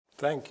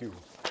Thank you.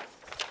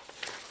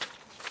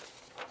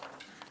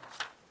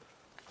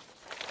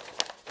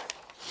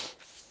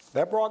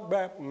 That brought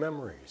back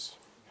memories.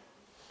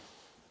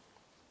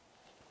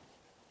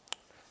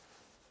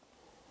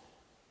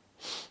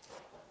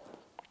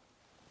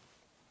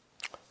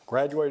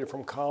 Graduated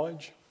from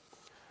college.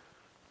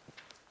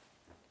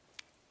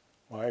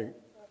 My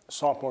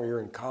sophomore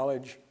year in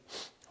college,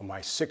 of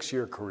my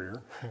 6-year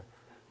career, the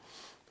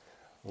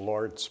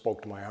Lord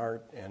spoke to my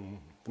heart, and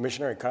the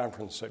missionary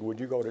conference said, "Would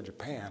you go to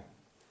Japan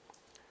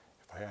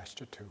if I asked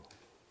you to?"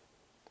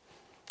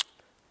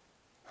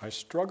 I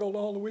struggled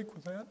all the week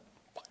with that.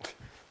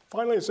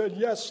 Finally I said,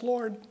 "Yes,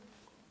 Lord,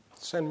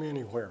 send me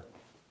anywhere."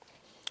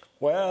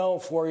 Well,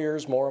 4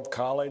 years more of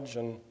college,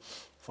 and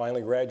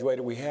finally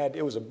graduated.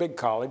 It was a big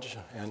college,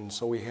 and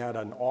so we had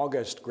an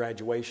August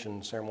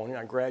graduation ceremony.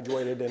 I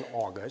graduated in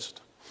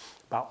August.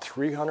 About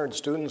 300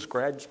 students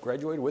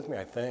graduated with me,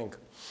 I think.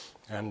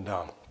 And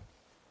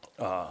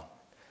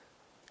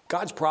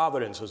God's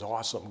providence is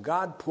awesome.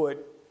 God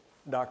put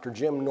Dr.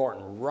 Jim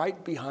Norton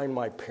right behind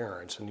my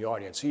parents in the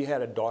audience. He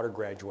had a daughter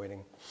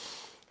graduating.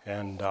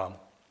 And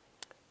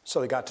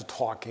so they got to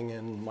talking,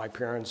 and my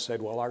parents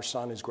said, "Well, our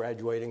son is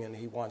graduating, and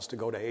he wants to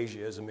go to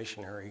Asia as a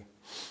missionary."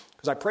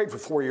 Because I prayed for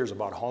 4 years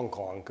about Hong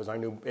Kong, because I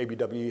knew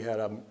ABW had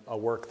a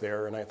work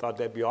there, and I thought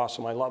that'd be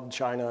awesome. I loved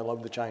China. I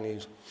loved the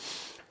Chinese.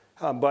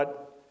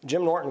 But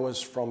Jim Norton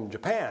was from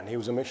Japan. He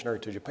was a missionary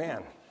to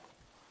Japan.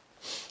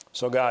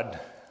 So God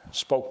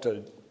spoke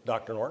to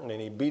Dr. Norton,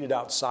 and he beat it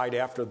outside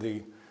after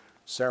the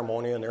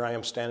ceremony, and there I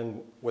am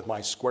standing with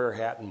my square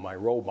hat and my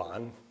robe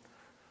on.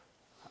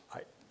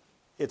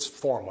 It's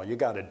formal. You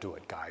got to do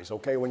it, guys,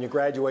 okay? When you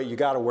graduate, you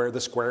got to wear the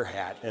square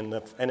hat, and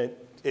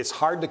it's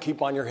hard to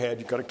keep on your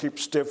head. You got to keep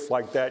stiff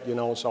like that,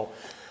 So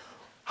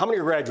how many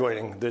are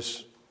graduating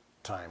this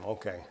time?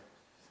 Okay.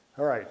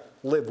 All right.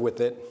 Live with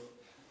it,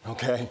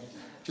 okay?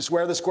 Just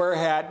wear the square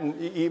hat, and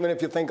even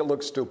if you think it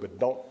looks stupid,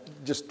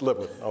 just live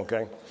with it,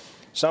 okay?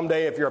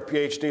 Someday, if you're a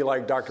PhD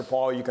like Dr.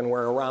 Paul, you can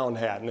wear a round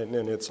hat, and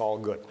it's all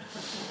good.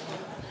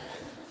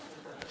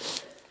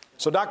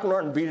 So Dr.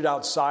 Norton beat it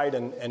outside,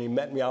 and he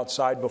met me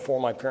outside before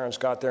my parents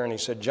got there, and he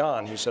said,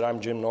 "John," he said, "I'm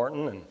Jim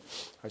Norton," and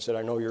I said,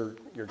 "I know your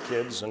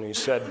kids," and he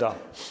said,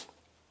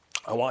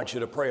 "I want you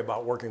to pray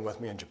about working with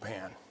me in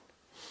Japan."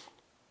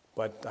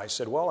 But I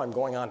said, "Well, I'm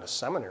going on to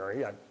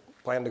seminary. I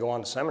planned to go on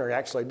to seminary.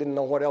 Actually, I didn't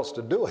know what else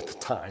to do at the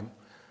time.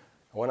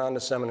 I went on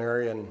to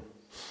seminary, and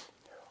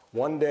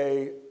one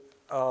day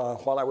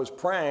while I was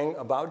praying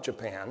about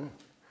Japan,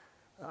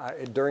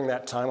 during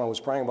that time I was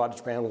praying about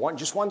Japan,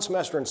 just one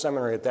semester in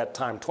seminary at that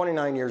time.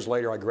 29 years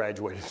later, I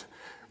graduated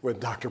with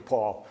Dr.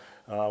 Paul.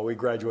 We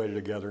graduated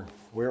together.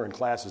 We were in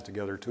classes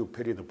together, too.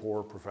 Pity the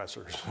poor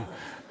professors.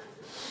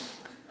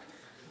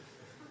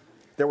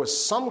 There was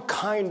some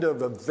kind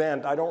of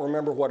event, I don't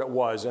remember what it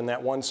was, in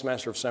that one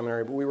semester of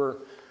seminary, but we were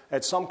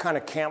at some kind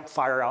of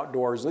campfire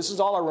outdoors. This is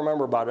all I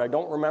remember about it. I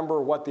don't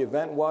remember what the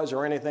event was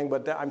or anything,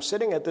 but I'm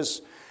sitting at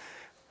this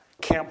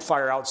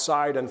campfire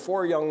outside, and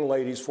 4 young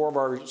ladies, 4 of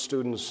our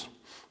students,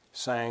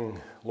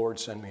 sang, "Lord,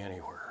 Send Me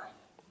Anywhere."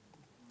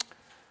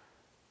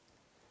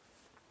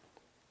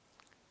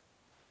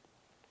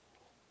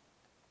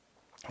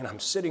 And I'm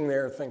sitting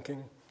there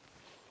thinking,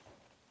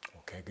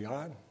 okay,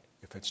 God,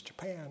 if it's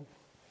Japan.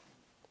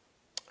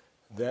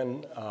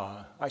 Then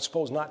I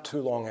suppose not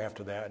too long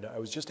after that, I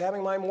was just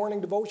having my morning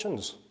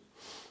devotions.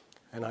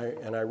 And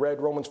I read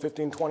Romans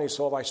 15:20,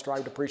 "So have I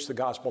strived to preach the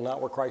gospel,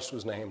 not where Christ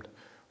was named,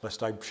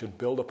 lest I should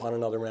build upon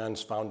another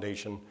man's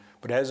foundation.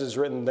 But as is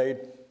written,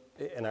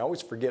 and I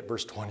always forget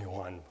verse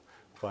 21,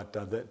 but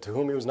to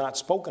whom he was not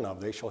spoken of,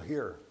 they shall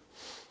hear."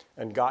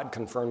 And God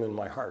confirmed in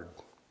my heart,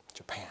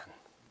 Japan.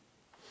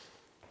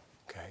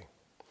 Okay.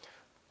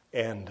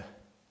 And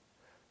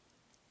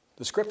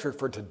the scripture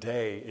for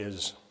today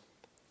is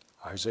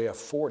Isaiah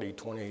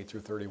 40:28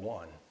 through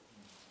 31.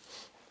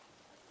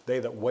 They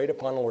that wait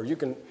upon the Lord. You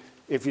can,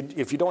 if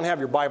you don't have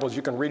your Bibles,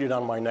 you can read it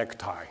on my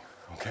necktie,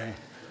 okay?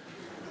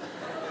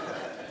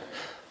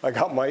 I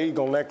got my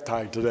eagle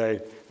necktie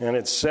today, and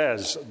it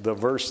says the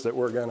verse that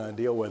we're going to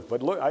deal with.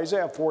 But look,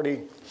 Isaiah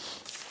 40,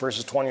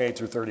 verses 28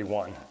 through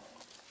 31.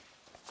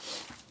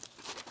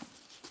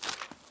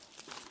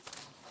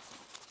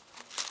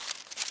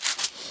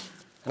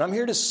 And I'm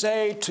here to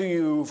say to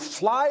you,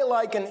 fly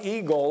like an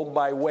eagle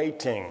by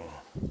waiting.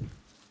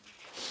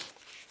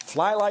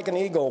 Fly like an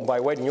eagle by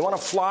waiting. You want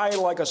to fly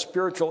like a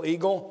spiritual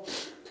eagle?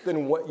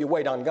 Then you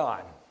wait on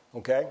God,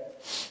 okay?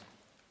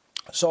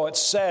 So it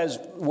says,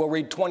 we'll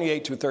read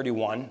 28 through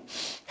 31.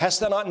 "Hast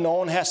thou not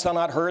known, hast thou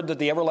not heard that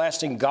the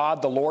everlasting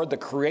God, the Lord, the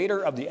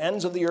creator of the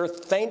ends of the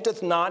earth,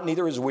 fainteth not,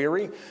 neither is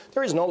weary?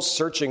 There is no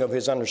searching of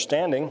his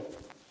understanding.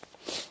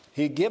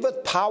 He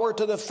giveth power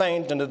to the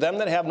faint, and to them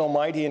that have no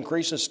might he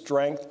increaseth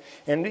strength.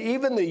 And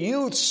even the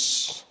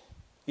youths,"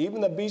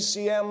 even the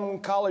BCM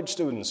college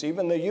students,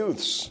 even the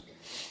youths,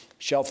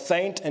 "shall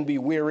faint and be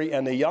weary,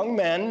 and the young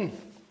men,"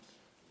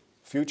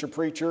 future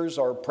preachers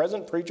or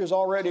present preachers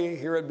already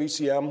here at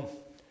BCM,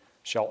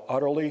 "shall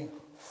utterly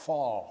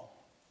fall."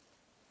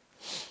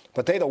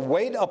 But they that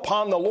wait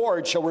upon the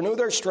Lord shall renew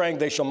their strength.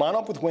 They shall mount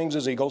up with wings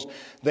as eagles.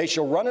 They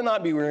shall run and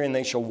not be weary, and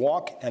they shall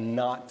walk and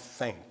not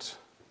faint.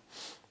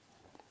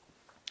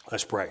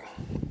 Let's pray.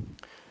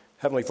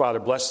 Heavenly Father,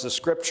 bless the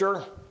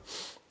scripture.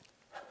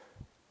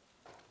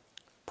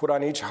 Put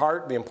on each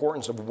heart the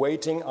importance of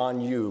waiting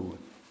on you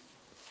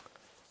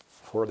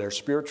for their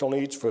spiritual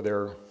needs, for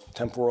their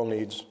temporal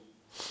needs.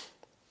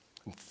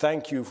 And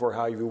thank you for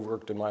how you've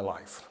worked in my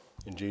life.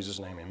 In Jesus'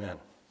 name, amen.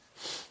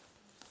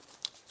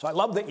 So I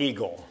love the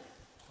eagle.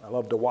 I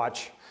love to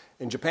watch.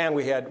 In Japan,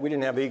 we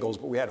didn't have eagles,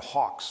 but we had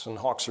hawks, and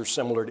hawks are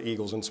similar to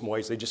eagles in some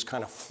ways. They just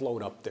kind of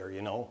float up there,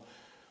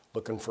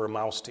 looking for a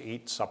mouse to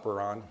eat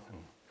supper on.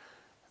 And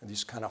they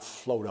just kind of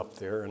float up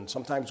there, and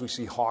sometimes we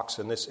see hawks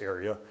in this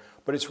area.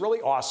 But it's really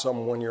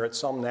awesome when you're at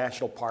some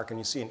national park and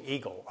you see an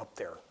eagle up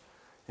there.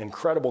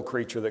 Incredible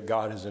creature that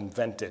God has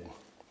invented.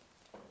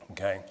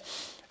 Okay?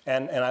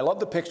 And I love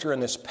the picture in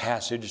this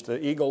passage.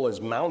 The eagle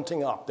is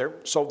mounting up. They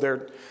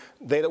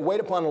that wait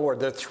upon the Lord.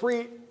 There are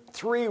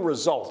three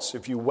results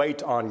if you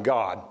wait on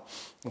God.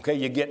 Okay,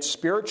 you get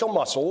spiritual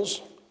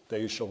muscles.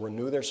 They shall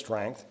renew their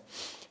strength.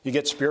 You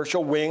get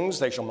spiritual wings.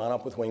 They shall mount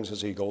up with wings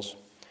as eagles.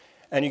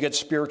 And you get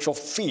spiritual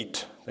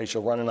feet. They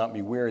shall run and not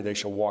be weary. They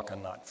shall walk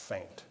and not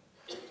faint.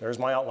 There's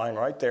my outline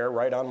right there,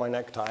 right on my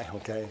necktie.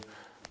 Okay,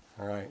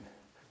 all right.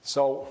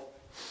 So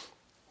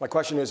my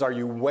question is, are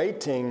you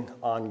waiting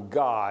on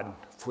God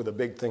for the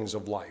big things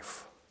of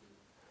life?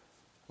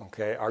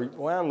 Okay,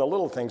 the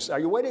little things. Are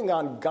you waiting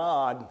on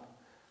God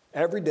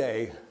every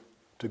day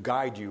to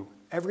guide you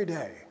every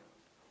day?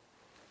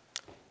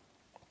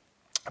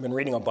 I've been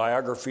reading a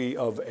biography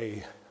of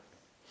a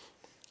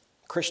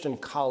Christian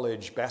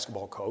college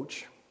basketball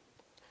coach,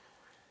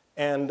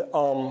 and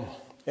an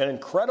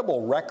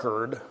incredible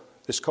record.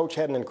 This coach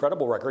had an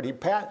incredible record.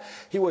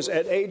 He was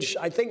at age,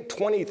 I think,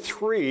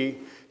 23.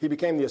 He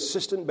became the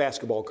assistant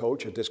basketball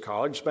coach at this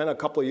college. Spent a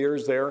couple of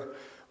years there.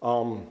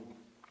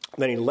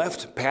 Then he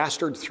left,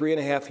 pastored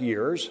 3.5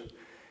 years,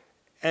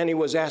 and he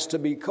was asked to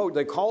be coach.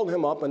 They called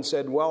him up and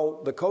said,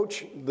 well,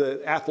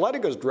 the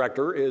athletic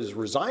director is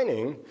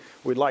resigning.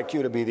 We'd like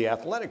you to be the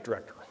athletic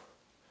director.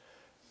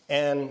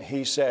 And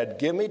he said,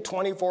 give me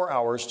 24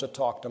 hours to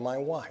talk to my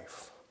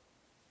wife.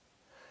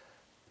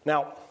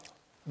 Now,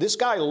 this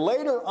guy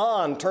later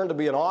on turned to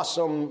be an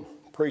awesome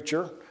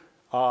preacher,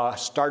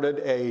 started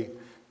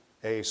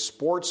a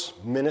sports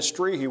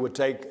ministry. He would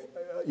take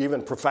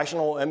even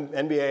professional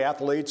NBA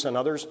athletes and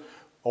others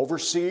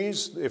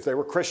overseas. If they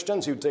were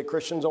Christians, he would take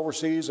Christians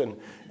overseas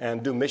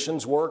and do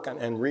missions work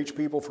and reach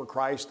people for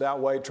Christ that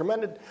way.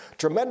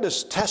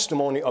 Tremendous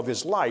testimony of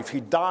his life.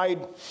 He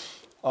died,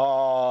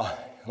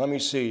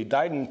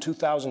 died in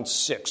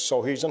 2006,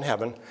 so he's in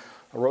heaven.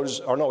 Wrote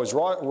his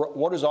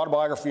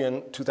autobiography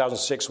in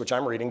 2006, which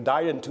I'm reading.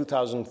 Died in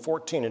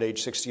 2014 at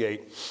age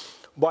 68.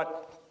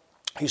 But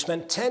he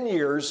spent 10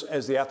 years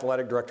as the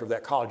athletic director of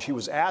that college. He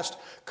was asked,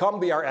 come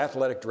be our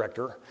athletic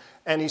director.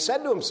 And he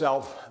said to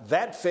himself,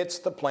 that fits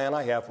the plan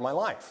I have for my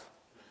life.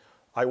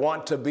 I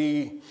want to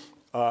be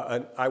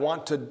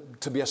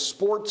a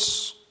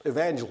sports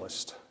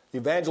evangelist,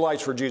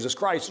 evangelize for Jesus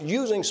Christ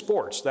using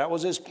sports. That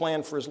was his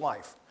plan for his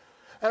life.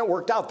 And it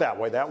worked out that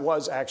way. That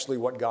was actually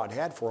what God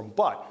had for him.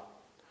 But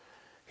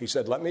he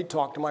said, let me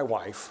talk to my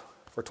wife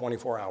for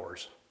 24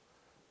 hours.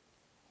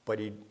 But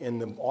in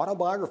the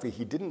autobiography,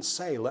 he didn't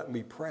say, let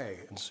me pray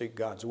and seek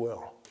God's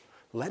will.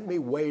 Let me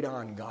wait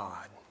on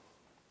God.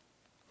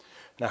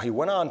 Now, he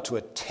went on to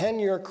a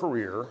 10-year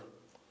career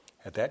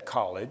at that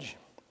college.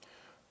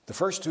 The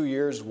first 2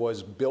 years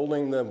was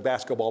building the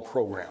basketball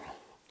program,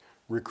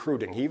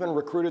 recruiting. He even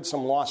recruited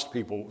some lost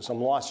people,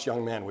 some lost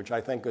young men, which I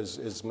think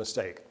is a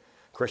mistake.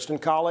 Christian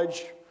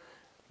college,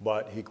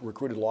 but he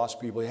recruited lost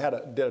people. He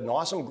did an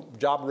awesome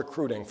job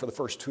recruiting for the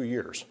first 2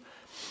 years.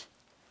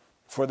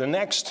 For the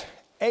next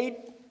 8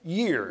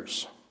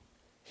 years,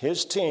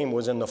 his team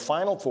was in the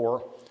Final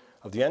Four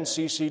of the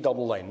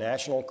NCCAA,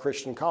 National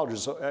Christian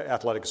Colleges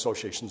Athletic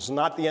Association. It's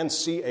not the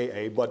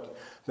NCAA, but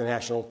the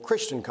National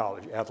Christian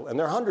College Athletic. And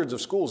there are hundreds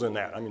of schools in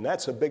that. I mean,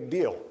 that's a big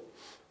deal.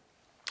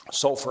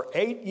 So for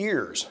 8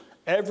 years,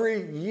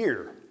 every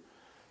year,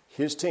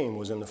 his team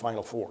was in the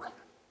Final Four.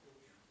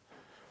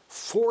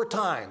 4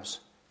 times,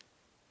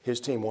 his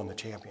team won the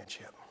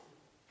championship.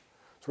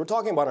 So we're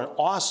talking about an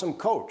awesome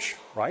coach,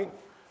 right?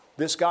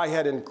 This guy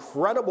had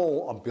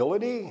incredible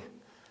ability,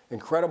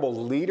 incredible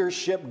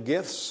leadership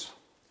gifts.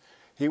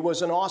 He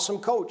was an awesome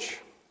coach,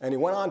 and he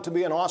went on to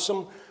be an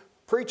awesome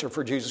preacher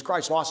for Jesus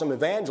Christ, an awesome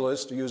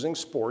evangelist using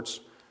sports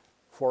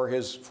for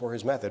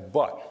his method.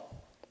 But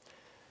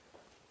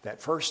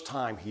that first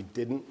time, he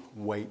didn't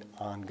wait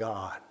on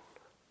God.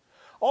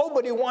 Oh,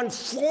 but he won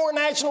 4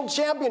 national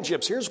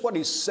championships. Here's what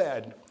he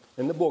said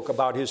in the book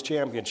about his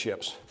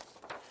championships.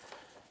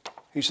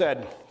 He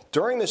said,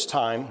 during this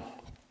time,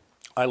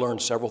 I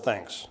learned several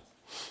things.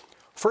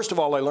 First of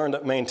all, I learned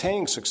that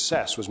maintaining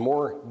success was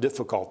more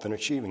difficult than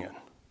achieving it.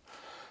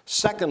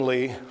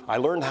 Secondly, I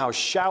learned how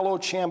shallow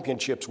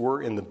championships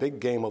were in the big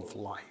game of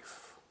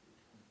life.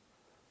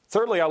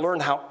 Thirdly, I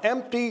learned how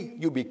empty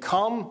you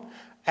become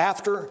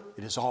after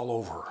it is all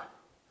over.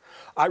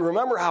 I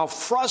remember how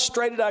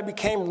frustrated I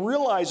became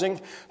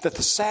realizing that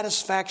the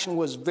satisfaction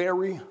was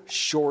very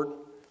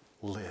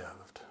short-lived.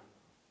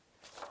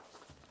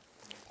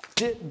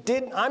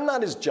 I'm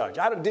not his judge.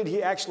 Did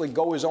he actually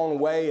go his own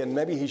way and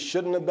maybe he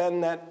shouldn't have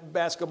been that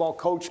basketball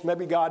coach?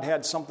 Maybe God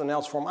had something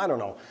else for him. I don't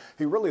know.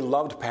 He really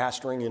loved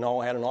pastoring,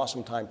 had an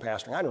awesome time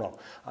pastoring. I don't know.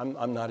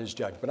 I'm not his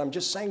judge. But I'm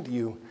just saying to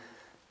you,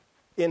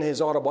 in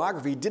his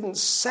autobiography, he didn't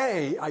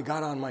say, I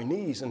got on my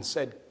knees and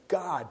said,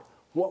 God,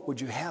 what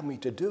would you have me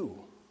to do?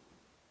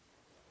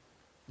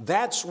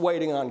 That's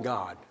waiting on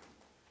God,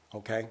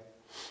 okay?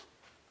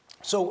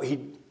 So he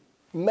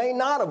may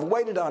not have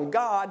waited on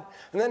God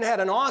and then had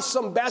an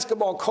awesome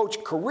basketball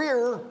coach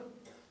career,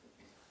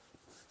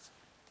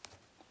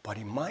 but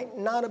he might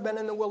not have been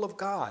in the will of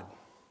God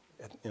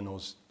in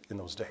those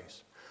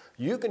days.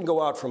 You can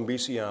go out from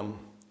BCM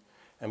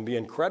and be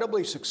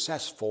incredibly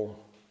successful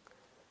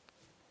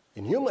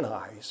in human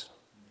eyes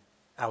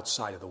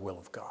outside of the will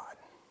of God.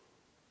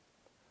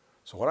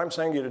 So what I'm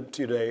saying to you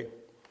today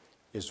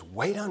is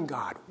wait on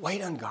God,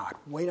 wait on God,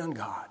 wait on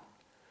God.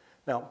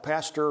 Now,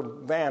 Pastor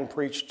Van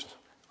preached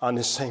on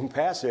this same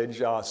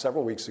passage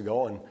several weeks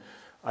ago, and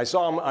I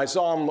saw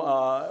him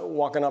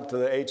walking up to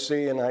the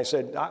HC, and I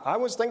said, I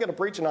was thinking of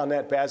preaching on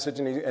that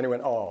passage, and he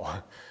went,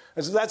 oh. I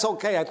said, that's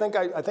okay. I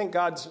think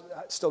God's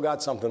still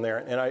got something there,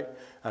 and I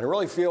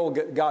really feel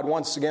God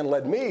once again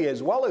led me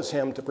as well as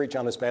him to preach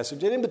on this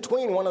passage. And in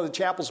between, one of the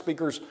chapel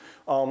speakers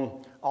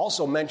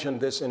also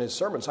mentioned this in his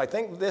sermons. I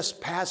think this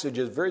passage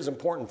is very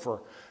important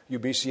for you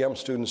BCM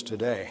students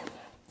today.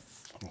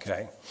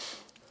 Okay,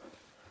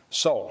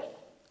 so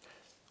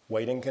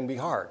waiting can be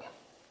hard.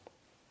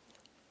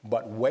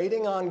 But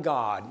waiting on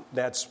God,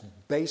 that's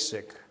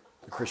basic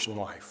the Christian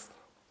life.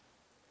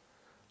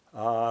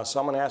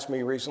 Someone asked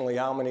me recently,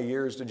 how many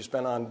years did you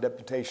spend on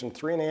deputation?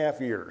 3.5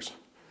 years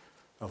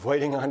of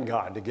waiting on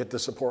God to get the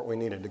support we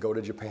needed to go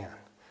to Japan.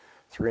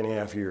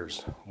 3.5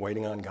 years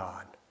waiting on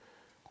God.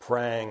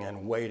 Praying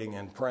and waiting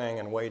and praying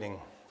and waiting.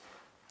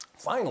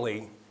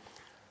 Finally,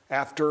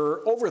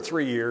 after over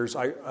 3 years,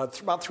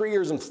 about 3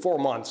 years and 4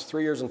 months,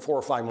 3 years and 4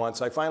 or 5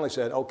 months, I finally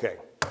said, okay,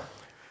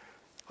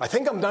 I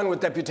think I'm done with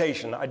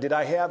deputation. Did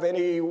I have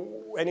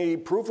any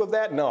proof of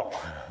that? No.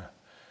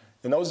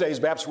 In those days,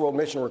 Baptist World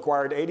Mission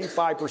required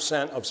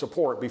 85% of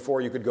support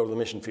before you could go to the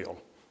mission field.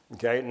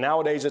 Okay?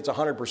 Nowadays, it's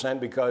 100%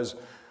 because,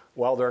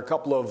 well, there are a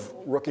couple of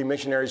rookie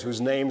missionaries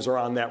whose names are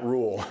on that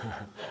rule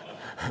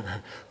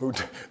who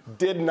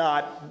did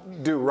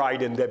not do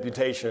right in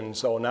deputation.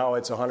 So now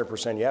it's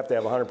 100%. You have to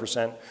have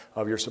 100%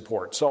 of your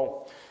support.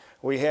 So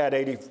we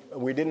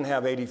didn't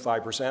have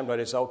 85%, but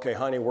it's okay,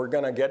 honey, we're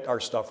going to get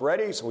our stuff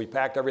ready. So we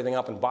packed everything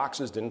up in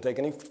boxes, didn't take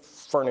any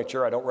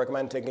furniture. I don't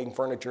recommend taking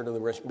furniture to the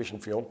mission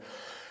field.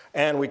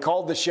 And we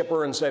called the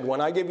shipper and said,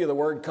 when I give you the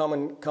word, come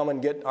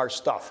and get our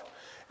stuff.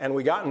 And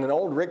we got in an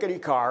old rickety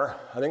car.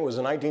 I think it was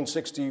a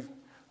 1960,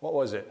 what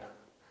was it?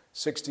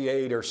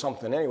 68 or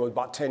something. Anyway, it was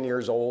about 10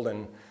 years old.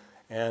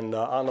 And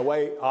on the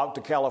way out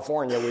to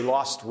California, we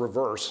lost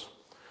reverse.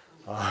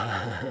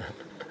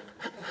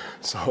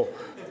 So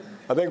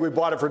I think we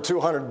bought it for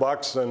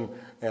 $200,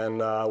 and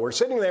we're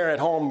sitting there at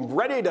home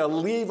ready to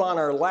leave on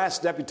our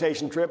last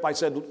deputation trip. I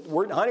said,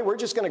 honey, we're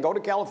just going to go to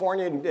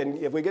California, and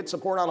if we get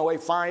support on the way,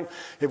 fine.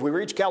 If we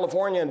reach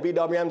California and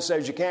BWM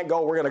says you can't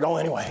go, we're going to go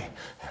anyway.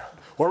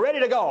 We're ready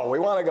to go. We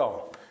want to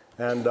go.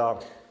 And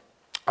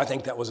I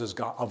think that was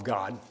of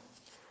God.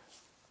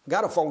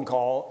 Got a phone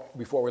call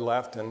before we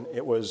left, and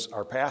it was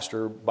our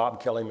pastor,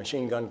 Bob Kelly,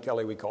 Machine Gun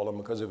Kelly, we called him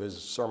because of his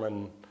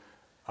sermon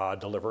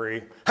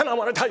delivery. And I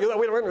want to tell you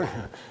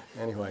that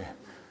anyway.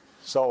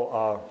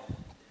 So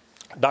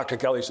Dr.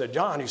 Kelly said,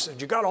 John, he said,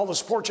 you got all the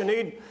support you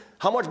need?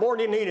 How much more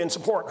do you need in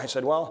support? I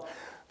said, well,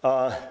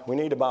 we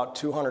need about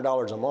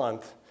 $200 a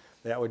month.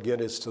 That would get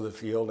us to the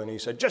field. And he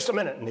said, just a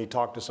minute. And he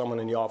talked to someone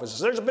in the office. He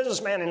said, there's a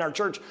businessman in our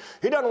church.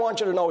 He doesn't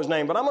want you to know his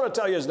name, but I'm going to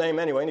tell you his name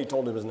anyway. And he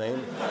told him his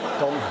name.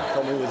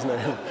 told me his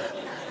name.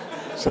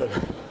 So,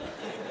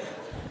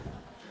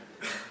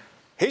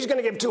 he's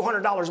going to give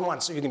 $200 a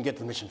month so you can get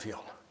to the mission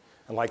field.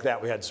 And like that,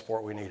 we had the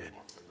support we needed.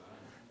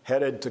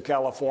 Headed to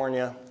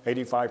California,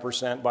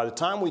 85%. By the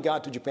time we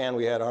got to Japan,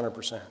 we had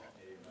 100%.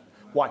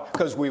 Why?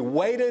 Because we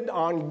waited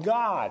on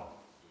God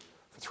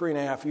for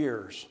 3.5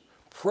 years.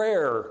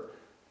 Prayer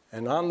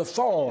and on the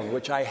phone,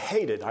 which I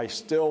hated. I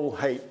still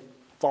hate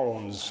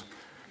phones.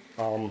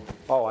 I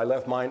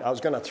left mine. I was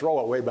going to throw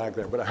it way back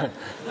there, but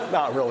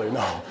not really,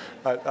 no.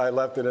 I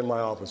left it in my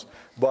office.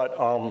 But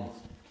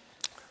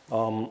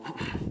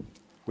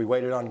we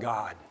waited on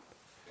God,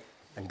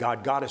 and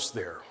God got us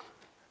there.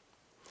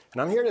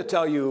 And I'm here to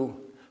tell you,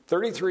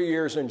 33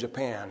 years in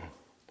Japan,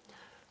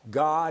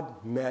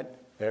 God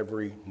met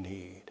every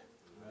need.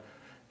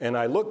 And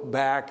I look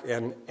back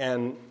and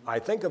I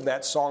think of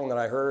that song that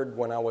I heard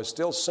when I was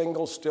still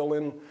single, still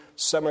in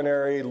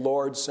seminary,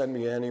 Lord, send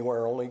me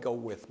anywhere, only go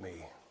with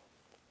me.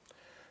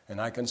 And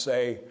I can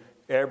say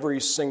every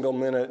single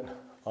minute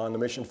on the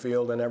mission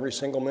field and every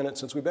single minute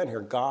since we've been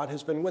here, God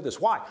has been with us.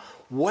 Why?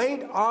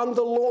 Wait on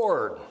the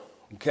Lord.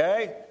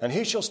 Okay? And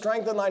he shall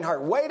strengthen thine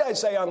heart. Wait, I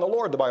say, on the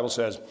Lord, the Bible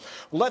says.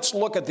 Let's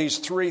look at these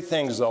three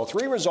things, though.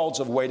 Three results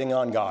of waiting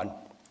on God.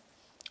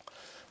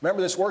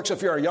 Remember, this works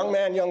if you're a young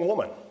man, young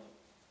woman.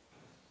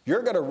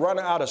 You're going to run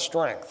out of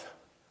strength.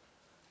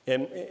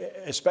 And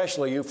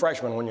especially you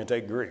freshmen when you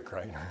take Greek,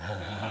 right?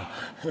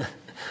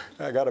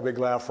 I got a big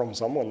laugh from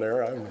someone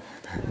there.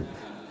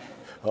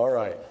 All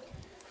right.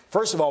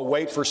 First of all,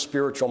 wait for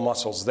spiritual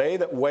muscles. They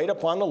that wait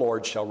upon the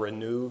Lord shall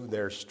renew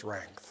their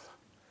strength.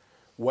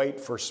 Wait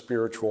for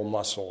spiritual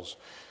muscles.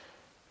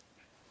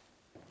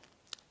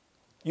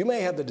 You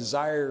may have the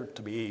desire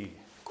to be,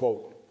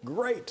 quote,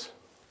 great.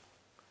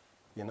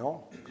 You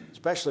know,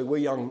 especially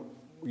we young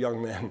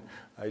men.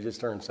 I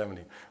just turned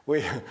 70.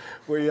 We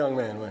young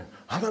men.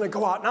 I'm going to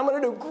go out and I'm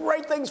going to do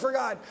great things for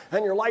God.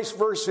 And your life's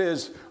verse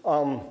is,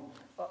 call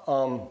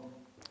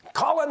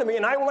unto me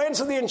and I will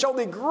answer thee and show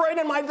thee great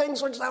in my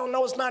things which thou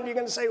knowest not. And you're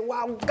going to say,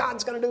 wow,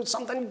 God's going to do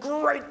something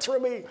great through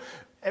me.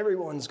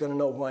 Everyone's going to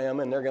know who I am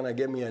and they're going to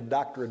give me a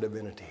doctorate of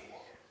divinity.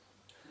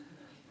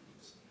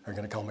 They're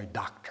going to call me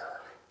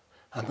doctor.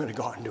 I'm going to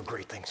go out and do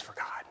great things for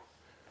God.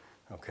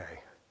 Okay.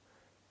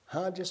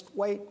 Just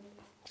wait.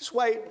 Just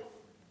wait.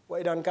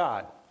 Wait on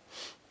God.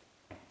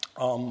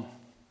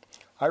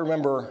 I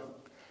remember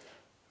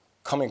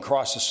coming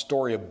across the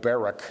story of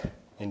Barak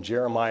in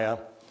Jeremiah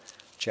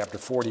chapter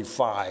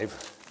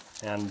 45.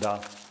 And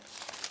that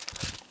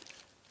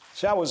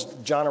was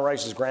John O.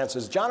 Rice's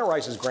grandson. John O.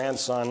 Rice's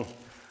grandson,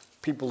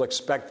 people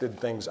expected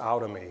things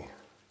out of me,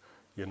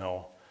 you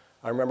know.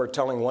 I remember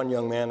telling one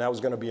young man I was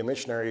going to be a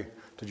missionary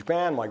to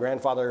Japan. My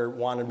grandfather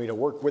wanted me to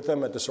work with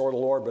him at the Sword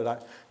of the Lord,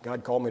 but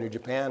God called me to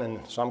Japan, and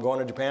so I'm going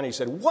to Japan. He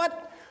said,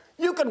 what?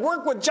 You could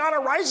work with John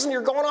O. Rice and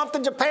you're going off to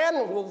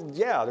Japan? Well,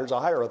 yeah, there's a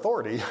higher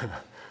authority,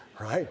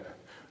 right?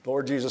 The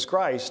Lord Jesus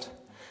Christ.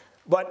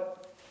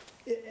 But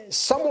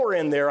somewhere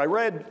in there, I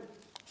read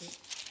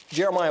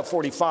Jeremiah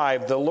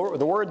 45, the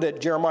word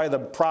that Jeremiah the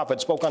prophet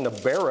spoke unto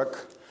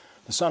Barak,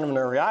 the son of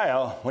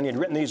Neriah, when he had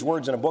written these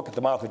words in a book at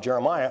the mouth of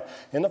Jeremiah,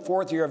 in the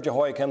 4th year of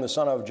Jehoiakim, the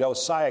son of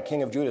Josiah,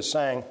 king of Judah,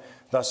 saying,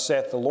 Thus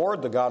saith the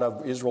Lord, the God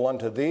of Israel,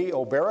 unto thee,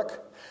 O Barak,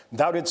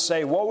 thou didst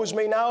say, Woe is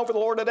me now, for the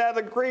Lord had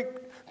added grief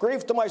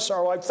to my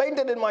sorrow. I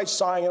fainted in my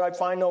sighing, and I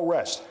find no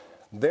rest.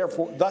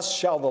 Therefore, thus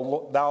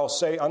shalt thou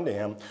say unto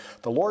him,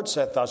 The Lord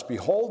saith thus,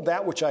 Behold,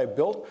 that which I have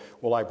built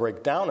will I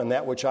break down, and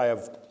that which I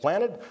have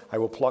planted I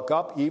will pluck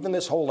up, even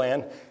this whole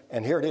land.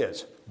 And here it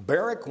is.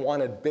 Barak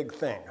wanted big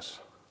things.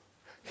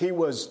 He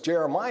was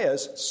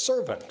Jeremiah's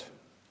servant.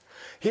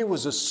 He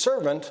was a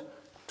servant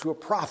to a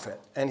prophet,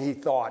 and he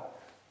thought,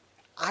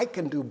 I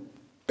can do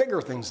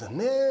bigger things than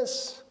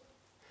this.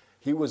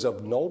 He was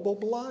of noble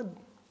blood.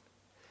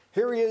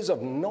 Here he is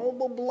of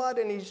noble blood,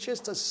 and he's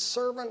just a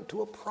servant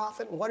to a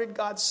prophet. And what did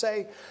God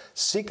say?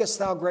 Seekest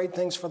thou great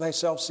things for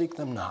thyself? Seek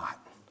them not.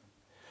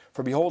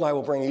 For behold, I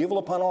will bring evil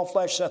upon all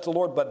flesh, saith the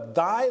Lord, but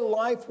thy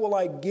life will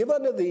I give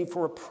unto thee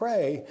for a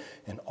prey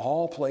in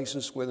all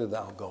places whither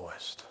thou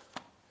goest.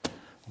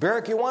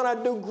 Barak, you want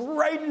to do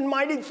great and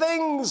mighty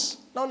things?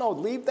 No,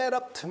 leave that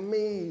up to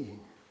me.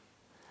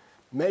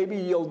 Maybe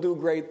you'll do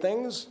great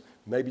things,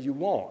 maybe you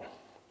won't.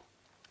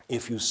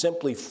 If you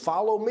simply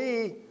follow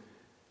me,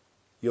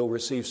 you'll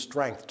receive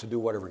strength to do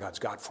whatever God's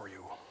got for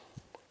you.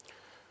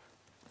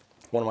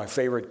 One of my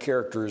favorite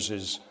characters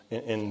is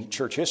in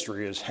church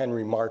history is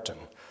Henry Martyn,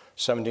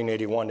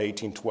 1781 to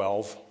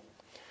 1812.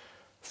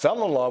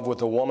 Fell in love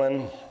with a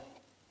woman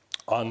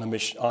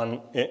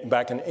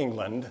back in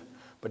England,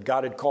 but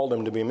God had called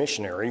him to be a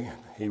missionary.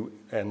 He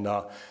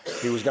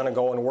was going to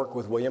go and work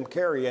with William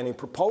Carey, and he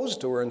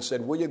proposed to her and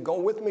said, Will you go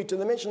with me to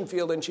the mission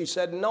field? And she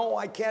said, No,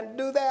 I can't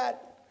do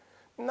that.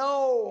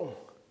 No.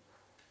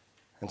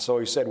 And so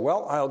he said,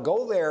 well, I'll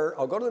go there,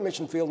 I'll go to the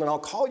mission field, and I'll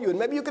call you, and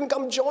maybe you can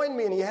come join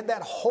me. And he had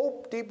that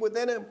hope deep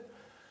within him.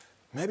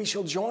 Maybe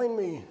she'll join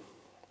me.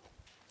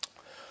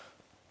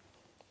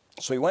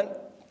 So he went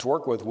to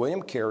work with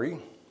William Carey.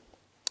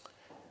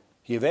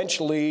 He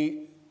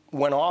eventually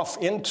went off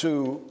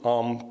into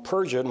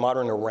Persia,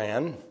 modern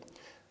Iran,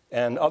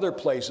 and other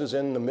places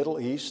in the Middle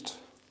East,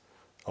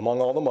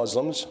 among all the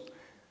Muslims,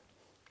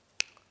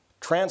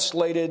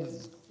 translated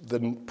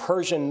the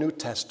Persian New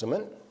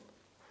Testament,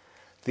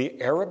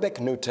 the Arabic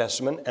New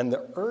Testament, and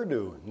the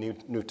Urdu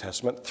New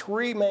Testament,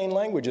 3 main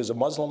languages of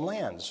Muslim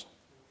lands.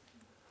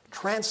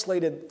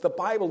 Translated the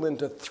Bible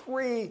into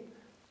 3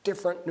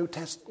 different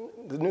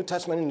the New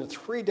Testament into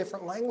 3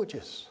 different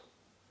languages.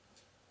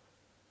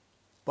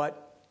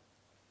 But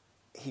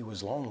he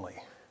was lonely.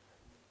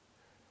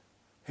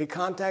 He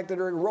contacted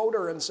her, wrote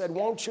her, and said,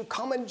 won't you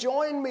come and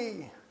join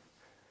me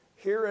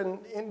here in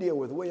India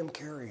with William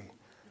Carey?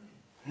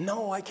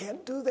 No, I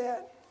can't do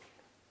that.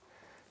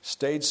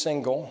 Stayed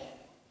single.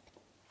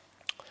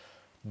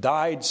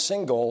 Died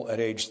single at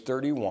age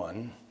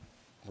 31,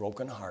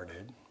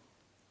 brokenhearted.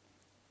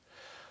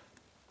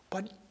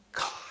 But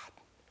God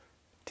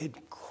did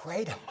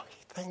great and mighty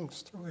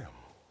things through him.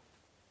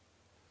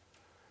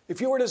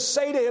 If you were to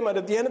say to him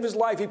at the end of his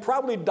life, he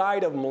probably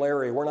died of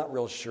malaria, we're not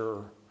real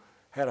sure,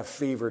 had a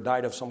fever,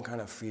 died of some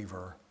kind of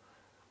fever.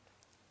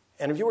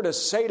 And if you were to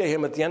say to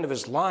him at the end of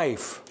his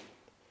life,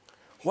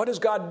 what has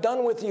God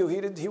done with you?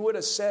 He would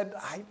have said,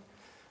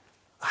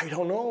 I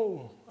don't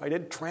know. I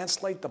did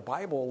translate the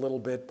Bible a little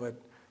bit, but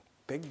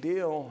big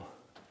deal.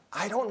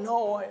 I don't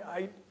know.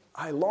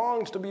 I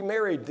longed to be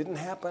married. Didn't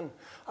happen.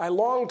 I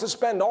longed to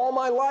spend all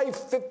my life,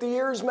 50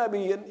 years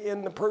maybe,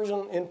 in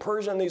Persia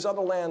and these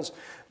other lands.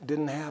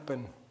 Didn't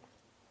happen.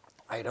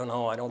 I don't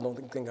know. I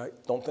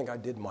don't think I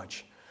did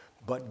much.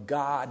 But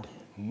God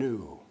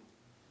knew.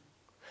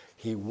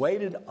 He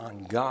waited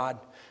on God,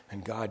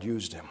 and God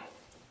used him.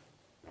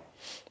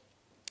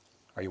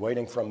 Are you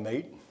waiting for a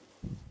mate?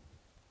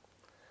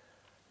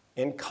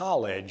 In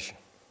college,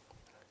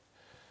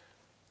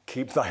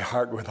 keep thy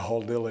heart with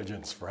all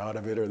diligence, for out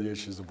of it are the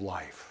issues of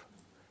life.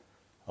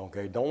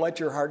 Okay, don't let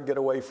your heart get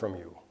away from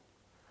you.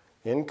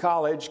 In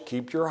college,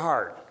 keep your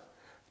heart.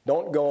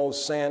 Don't go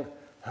saying,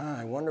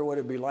 I wonder what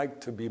it'd be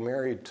like to be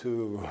married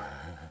to.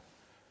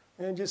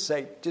 And just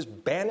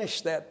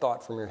banish that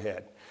thought from your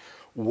head.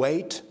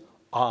 Wait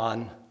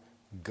on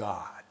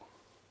God.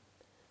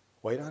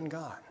 Wait on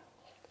God.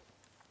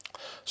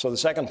 So the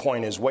second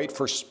point is wait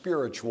for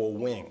spiritual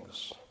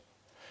wings.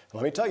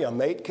 Let me tell you, a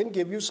mate can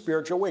give you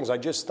spiritual wings. I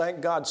just thank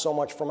God so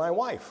much for my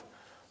wife.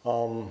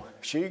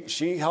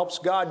 She helps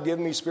God give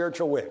me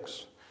spiritual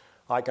wings.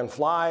 I can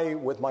fly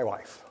with my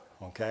wife,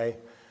 okay?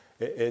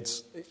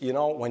 It's,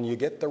 when you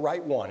get the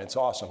right one, it's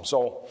awesome.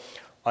 So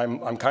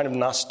I'm kind of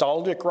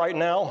nostalgic right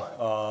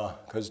now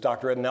because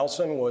Dr. Ed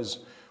Nelson was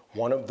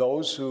one of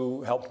those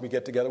who helped me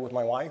get together with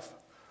my wife.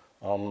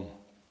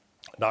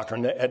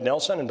 Dr. Ed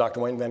Nelson and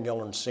Dr. Wayne Van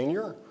Gelderen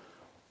Sr.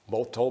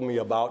 both told me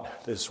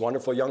about this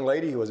wonderful young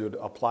lady who had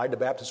applied to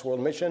Baptist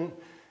World Mission.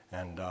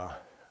 And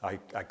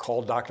I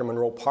called Dr.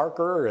 Monroe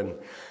Parker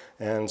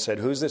and said,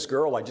 who's this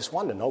girl? I just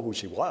wanted to know who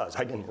she was.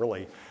 I didn't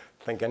really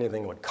think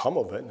anything would come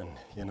of it,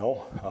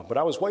 but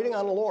I was waiting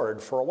on the Lord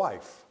for a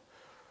wife.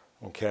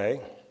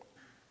 Okay?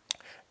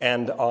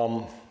 And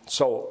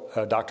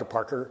so Dr.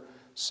 Parker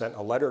sent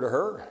a letter to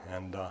her,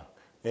 and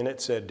in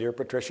it said, Dear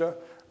Patricia,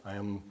 I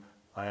am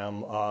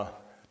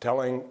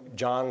telling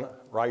John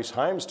Rice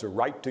Himes to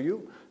write to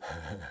you.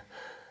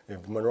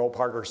 If Monroe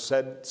Parker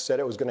said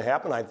it was going to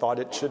happen, I thought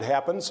it should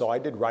happen, so I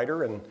did write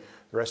her, and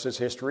the rest is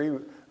history.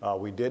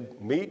 We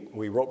did meet,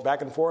 we wrote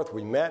back and forth,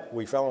 we met,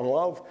 we fell in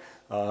love,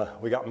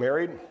 we got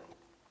married.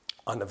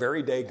 On the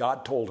very day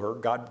God told her,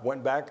 God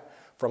went back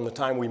from the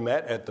time we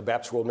met at the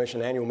Baptist World Mission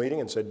annual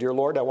meeting and said, Dear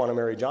Lord, I want to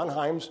marry John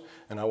Himes,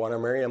 and I want to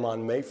marry him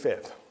on May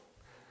 5th.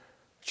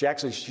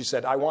 She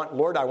said,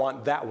 Lord, I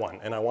want that one,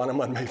 and I want him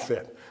on May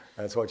 5th.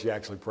 That's what she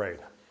actually prayed.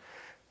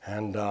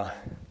 And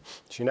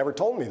she never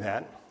told me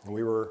that.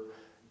 We were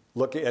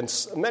looking, and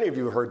many of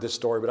you have heard this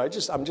story, but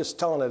I'm just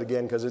telling it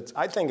again because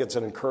I think it's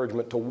an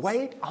encouragement to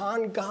wait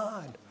on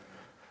God.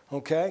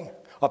 Okay?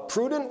 A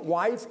prudent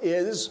wife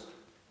is,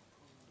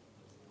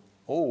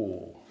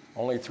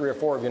 only 3 or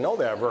 4 of you know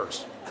that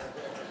verse.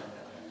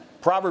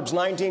 Proverbs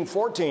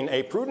 19:14,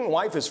 a prudent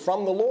wife is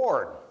from the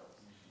Lord.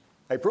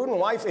 A prudent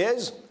wife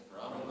is?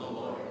 From the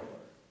Lord.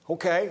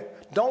 Okay?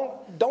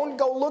 Don't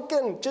go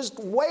looking. Just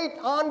wait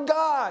on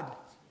God.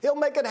 He'll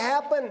make it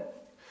happen.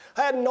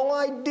 I had no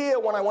idea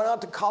when I went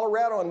out to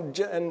Colorado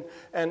and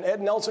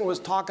Ed Nelson was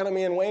talking to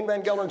me and Wayne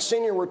Van Gelderen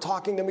Sr. were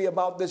talking to me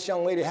about this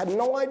young lady. I had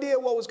no idea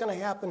what was going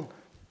to happen.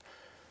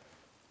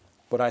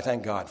 But I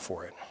thank God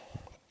for it.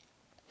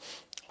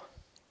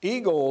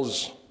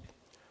 Eagles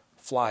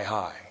fly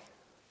high.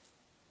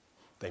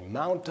 They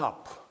mount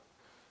up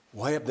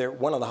way up there,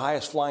 one of the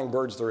highest flying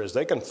birds there is.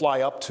 They can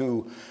fly up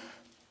to,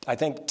 I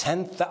think,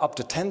 up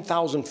to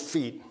 10,000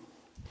 feet.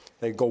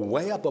 They go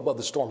way up above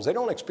the storms. They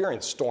don't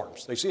experience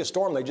storms. They see a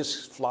storm, they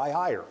just fly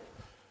higher.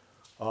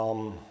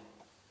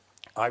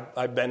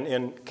 I've been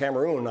in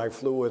Cameroon. I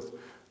flew with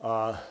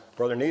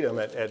Brother Needham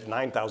at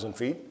 9,000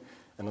 feet.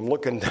 And I'm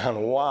looking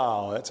down,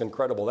 wow, that's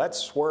incredible.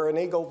 That's where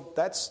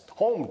that's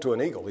home to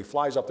an eagle. He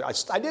flies up there.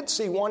 I did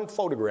see one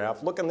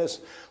photograph, looking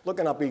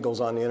up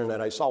eagles on the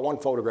internet. I saw one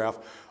photograph.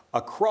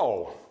 A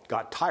crow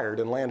got tired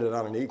and landed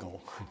on an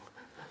eagle.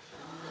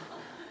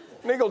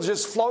 An eagle's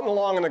just floating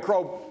along and the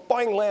crow,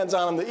 boing, lands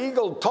on him. The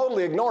eagle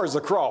totally ignores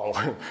the crow.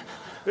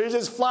 He's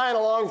just flying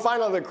along.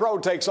 Finally, the crow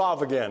takes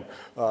off again.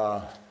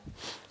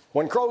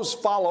 When crows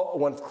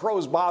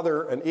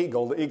bother an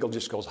eagle, the eagle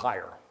just goes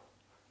higher.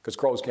 Because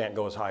crows can't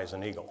go as high as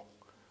an eagle,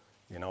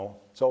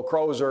 So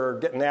crows are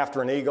getting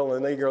after an eagle,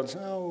 and the eagle goes,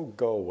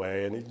 go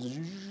away.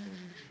 And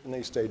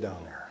they stay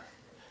down there.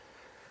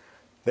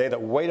 They that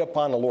wait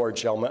upon the Lord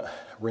shall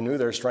renew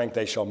their strength.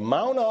 They shall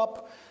mount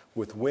up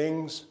with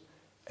wings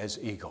as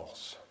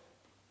eagles.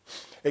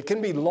 It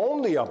can be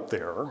lonely up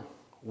there,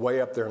 way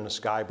up there in the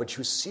sky, but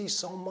you see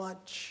so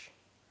much.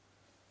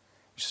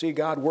 You see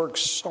God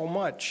works so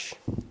much.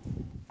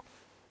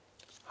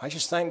 I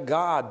just thank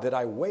God that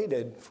I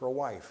waited for a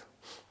wife.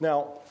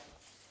 Now,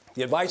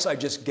 the advice I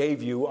just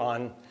gave you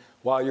on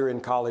while you're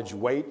in college,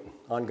 wait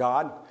on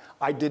God,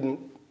 I didn't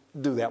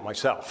do that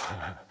myself.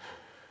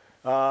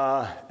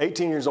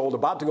 18 years old,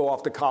 about to go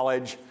off to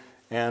college,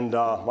 And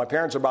my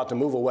parents were about to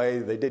move away.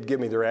 They did give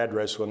me their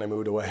address when they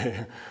moved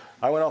away.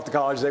 I went off to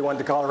college. They went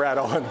to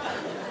Colorado. And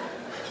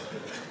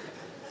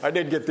I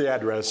did get the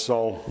address.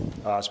 So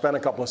I spent a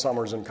couple of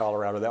summers in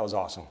Colorado. That was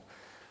awesome.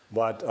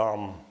 But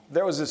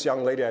there was this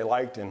young lady I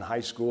liked in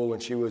high school,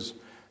 and she was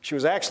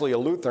actually a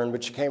Lutheran,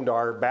 but she came to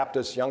our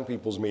Baptist young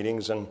people's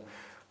meetings. And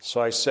so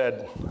I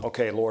said,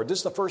 okay, Lord, this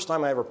is the first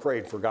time I ever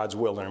prayed for God's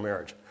will in a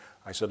marriage.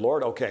 I said,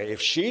 Lord, okay,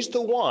 if she's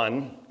the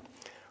one,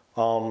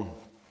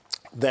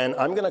 then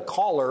I'm going to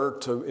call her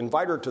to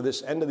invite her to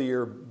this end of the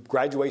year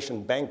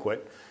graduation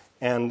banquet.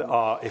 And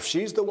if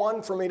she's the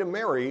one for me to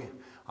marry,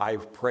 I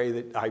pray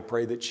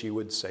that she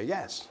would say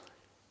yes.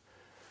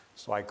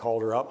 So I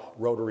called her up,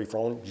 rotary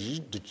phone.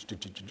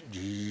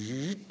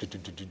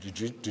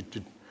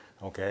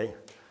 Okay.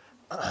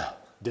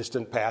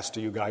 Distant past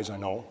to you guys, I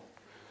know.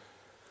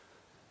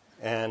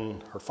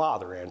 And her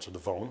father answered the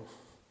phone.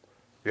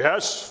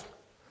 Yes.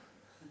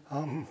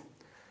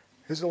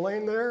 Is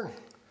Elaine there?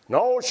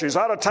 No, she's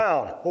out of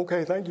town.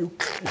 Okay, thank you.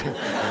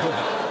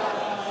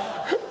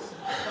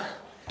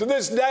 To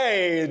this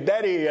day,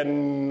 Daddy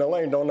and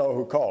Elaine don't know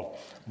who called.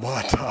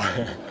 But,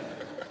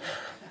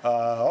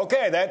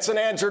 okay, that's an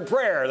answered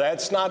prayer.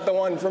 That's not the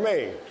one for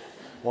me.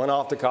 Went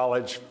off to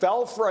college,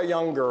 fell for a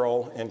young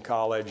girl in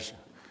college,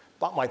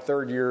 about my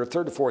third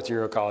to fourth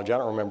year of college, I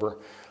don't remember.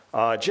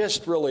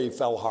 Just really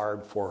fell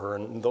hard for her,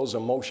 and those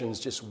emotions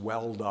just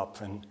welled up,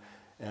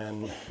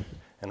 and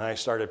I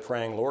started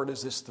praying, Lord,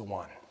 is this the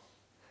one?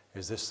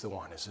 Is this the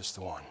one? Is this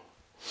the one?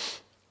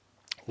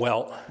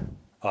 Well,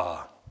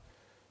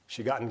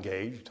 she got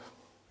engaged.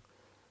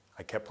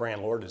 I kept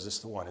praying, Lord, is this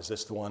the one? Is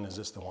this the one? Is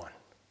this the one?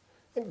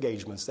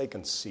 Engagements, they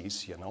can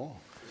cease, you know.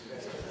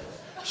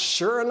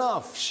 Sure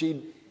enough,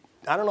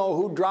 I don't know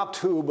who dropped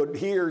who, but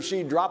he or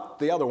she dropped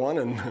the other one,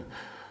 and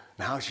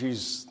now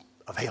she's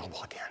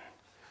available again.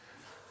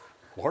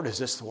 Lord, is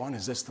this the one?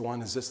 Is this the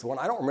one? Is this the one?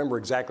 I don't remember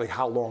exactly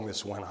how long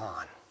this went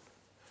on.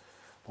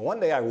 But one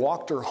day I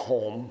walked her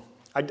home.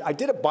 I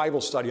did a Bible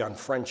study on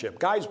friendship.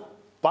 Guys,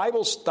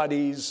 Bible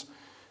studies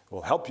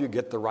will help you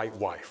get the right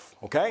wife,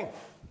 okay?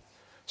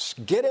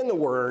 Get in the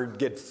Word,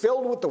 get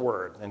filled with the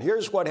Word. And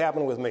here's what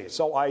happened with me.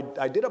 So I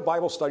did a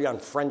Bible study on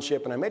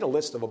friendship, and I made a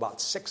list of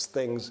about 6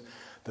 things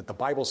that the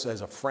Bible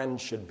says a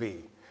friend should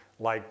be.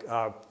 Like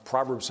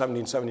Proverbs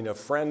 17:17, a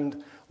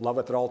friend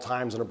loveth at all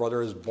times, and a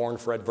brother is born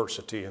for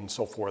adversity, and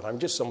so forth. I'm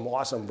just some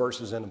awesome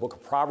verses in the book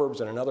of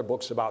Proverbs and in other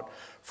books about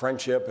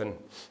friendship,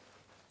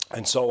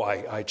 and so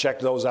I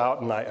checked those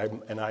out, and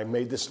I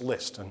made this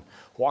list. And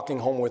walking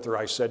home with her,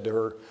 I said to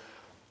her,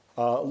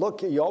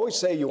 look, you always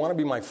say you want to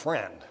be my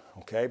friend,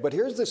 okay? But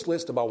here's this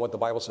list about what the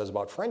Bible says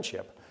about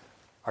friendship.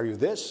 Are you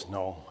this?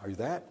 No. Are you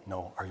that?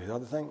 No. Are you the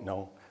other thing?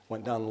 No.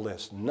 Went down the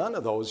list. None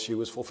of those she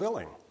was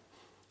fulfilling.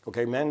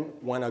 Okay, men,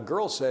 when a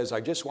girl says, I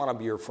just want to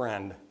be your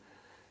friend,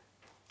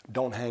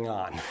 don't hang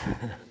on.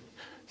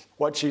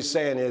 What she's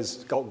saying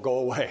is, go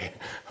away,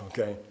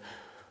 okay?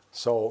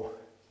 So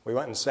we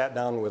went and sat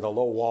down with a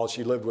low wall.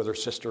 She lived with her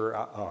sister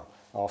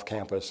off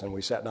campus, and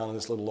we sat down on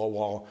this little low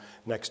wall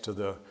next to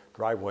the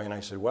driveway, and I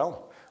said,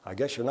 well, I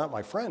guess you're not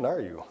my friend, are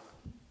you?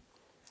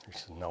 She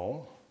said,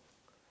 no.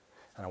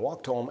 And I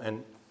walked home,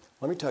 and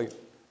let me tell you,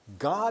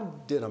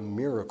 God did a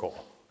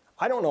miracle.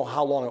 I don't know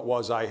how long it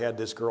was I had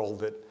this girl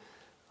that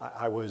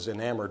I was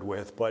enamored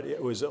with, but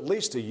it was at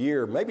least a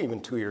year, maybe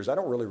even 2 years. I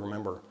don't really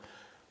remember.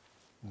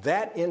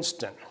 That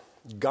instant,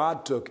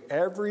 God took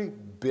every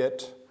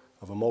bit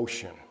of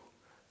emotion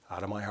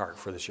out of my heart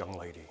for this young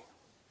lady.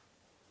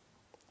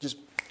 Just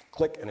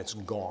click, and it's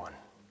gone.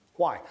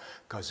 Why?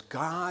 Because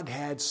God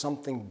had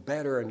something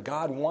better, and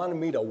God wanted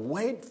me to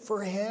wait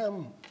for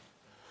Him.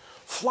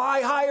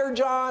 Fly higher,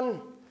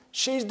 John.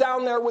 She's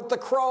down there with the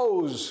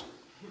crows.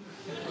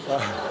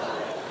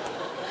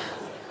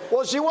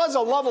 Well, she was a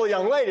lovely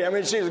young lady. I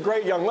mean, she's a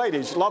great young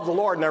lady. She loved the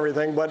Lord and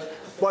everything. But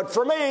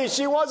for me,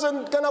 she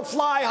wasn't going to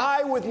fly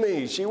high with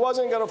me. She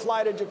wasn't going to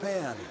fly to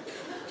Japan.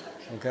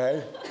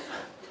 Okay?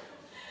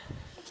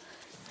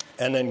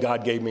 And then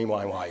God gave me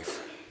my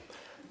wife.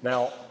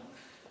 Now,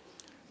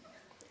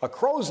 a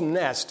crow's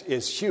nest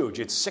is huge.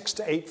 It's 6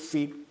 to 8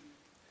 feet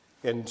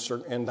in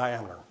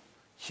diameter.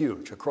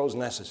 Huge. A crow's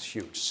nest is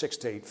huge, 6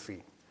 to 8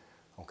 feet.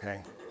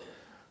 Okay?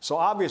 So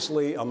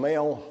obviously, a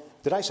male...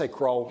 Did I say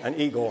crow? An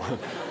eagle.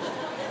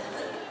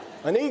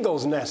 An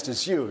eagle's nest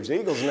is huge. The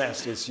eagle's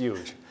nest is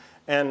huge.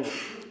 And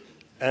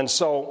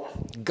so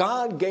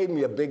God gave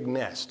me a big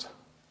nest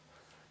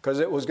because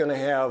it was going to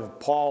have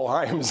Paul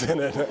Himes in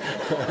it.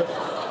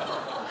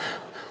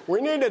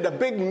 We needed a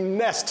big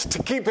nest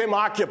to keep him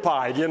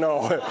occupied, you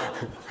know.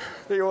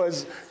 He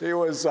was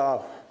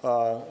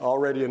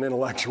already an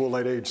intellectual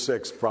at age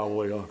 6,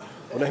 probably.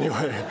 But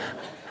anyway...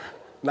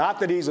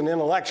 Not that he's an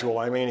intellectual.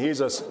 I mean,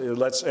 let's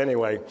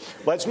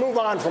move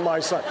on from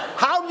my son.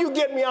 How'd you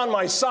get me on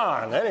my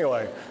son?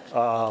 Anyway,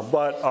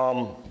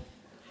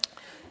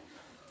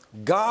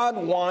 God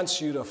wants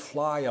you to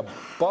fly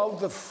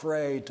above the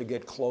fray to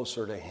get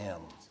closer to Him.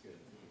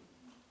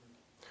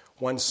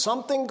 When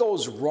something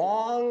goes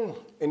wrong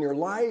in your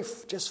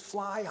life, just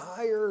fly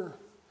higher,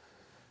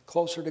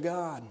 closer to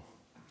God.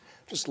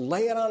 Just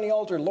lay it on the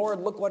altar.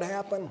 Lord, look what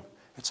happened.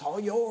 It's all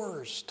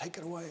yours. Take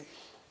it away.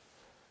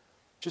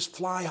 Just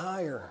fly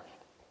higher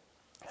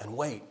and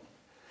wait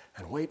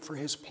for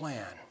his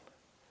plan.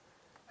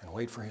 And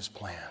wait for his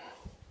plan.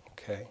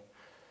 Okay?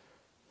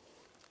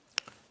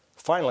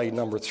 Finally,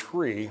 number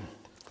 3,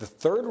 the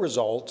third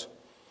result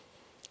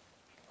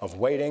of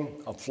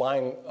waiting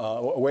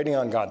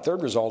on God.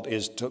 Third result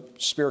is to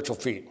spiritual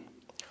feet.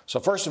 So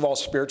first of all,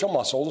 spiritual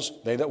muscles.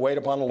 They that wait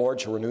upon the Lord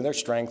shall renew their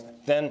strength.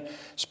 Then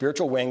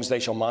spiritual wings.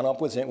 They shall mount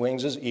up with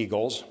wings as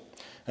eagles.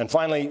 And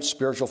finally,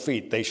 spiritual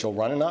feet. They shall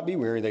run and not be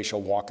weary. They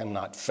shall walk and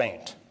not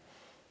faint.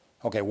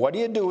 Okay, what do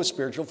you do with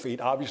spiritual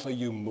feet? Obviously,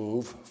 you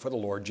move for the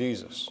Lord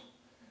Jesus.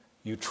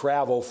 You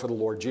travel for the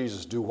Lord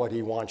Jesus. Do what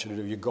he wants you to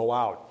do. You go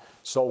out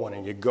soul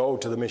winning. You go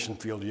to the mission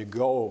field. You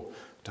go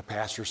to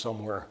pastor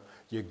somewhere.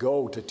 You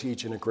go to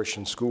teach in a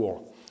Christian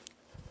school.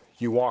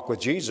 You walk with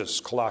Jesus,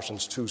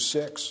 Colossians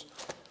 2:6.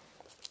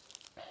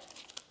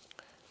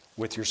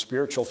 With your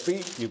spiritual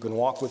feet, you can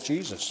walk with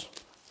Jesus.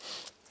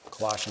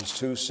 Colossians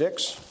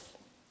 2:6.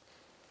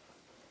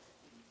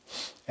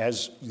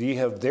 As ye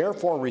have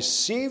therefore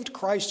received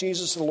Christ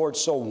Jesus the Lord,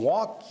 so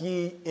walk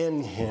ye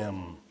in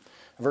him.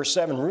 Verse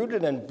 7,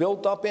 rooted and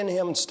built up in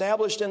him,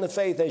 established in the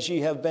faith as ye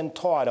have been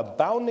taught,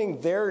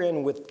 abounding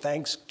therein with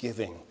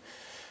thanksgiving.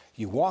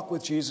 You walk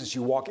with Jesus,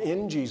 you walk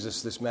in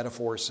Jesus, this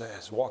metaphor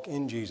says. Walk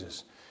in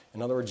Jesus.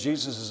 In other words,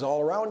 Jesus is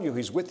all around you.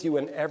 He's with you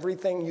in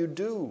everything you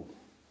do.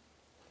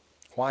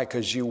 Why?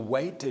 Because you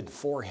waited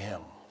for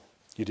him.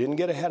 You didn't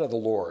get ahead of the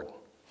Lord.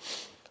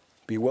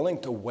 Be willing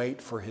to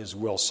wait for his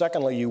will.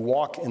 Secondly, you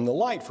walk in the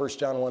light. 1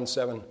 John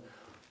 1:7.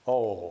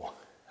 Oh,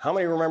 how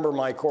many remember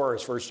my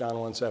chorus, 1 John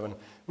 1:7?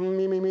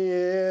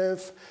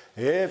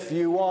 If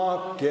you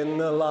walk in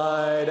the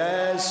light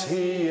as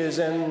he is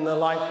in the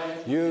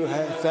light, you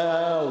have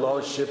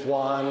fellowship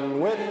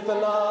one with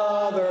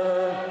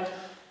another.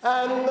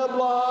 And the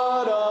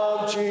blood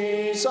of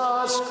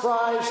Jesus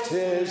Christ,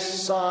 his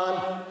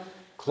Son,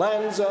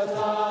 cleanseth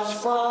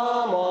us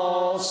from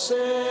all sin.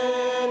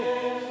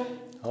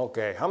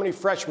 Okay, how many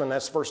freshmen,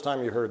 that's the first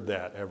time you heard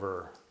that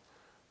ever?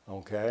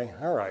 Okay,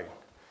 all right.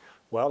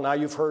 Well, now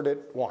you've heard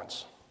it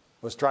once.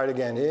 Let's try it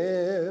again.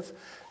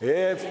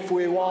 If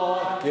we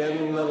walk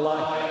in the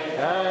light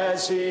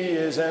as he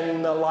is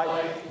in the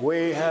light,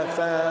 we have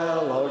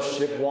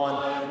fellowship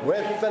one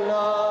with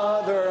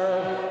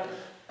another.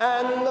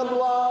 And the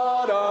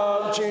blood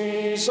of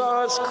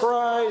Jesus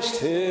Christ,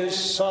 his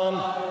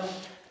Son,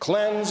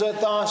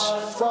 cleanseth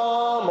us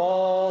from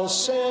all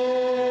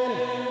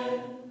sin.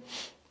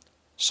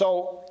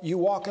 So you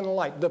walk in the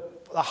light. The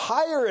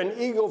higher an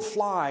eagle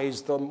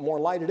flies, the more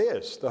light it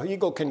is. The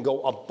eagle can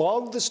go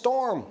above the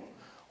storm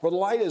where the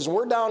light is.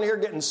 We're down here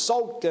getting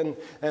soaked and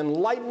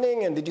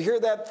lightning. And did you hear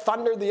that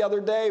thunder the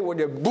other day? When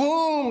you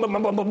boom, boom,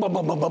 boom, boom, boom, boom,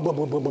 boom, boom,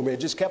 boom, boom, boom. It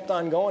just kept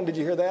on going. Did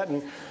you hear that?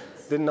 And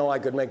didn't know I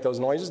could make those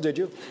noises, did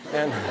you?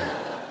 And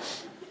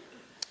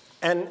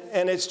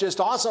it's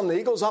just awesome. The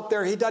eagle's up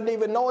there. He doesn't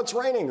even know it's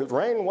raining.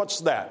 Rain, what's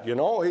that? You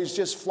know, he's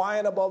just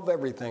flying above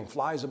everything,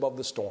 flies above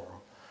the storm.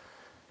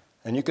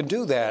 And you can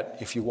do that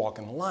if you walk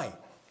in the light,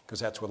 because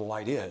that's where the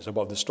light is,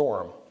 above the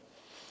storm.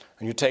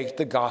 And you take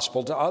the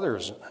gospel to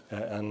others.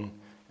 And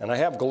I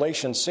have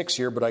Galatians 6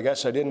 here, but I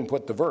guess I didn't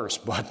put the verse.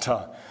 But,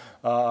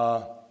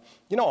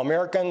 you know, we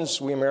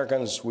Americans,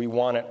 we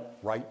want it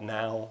right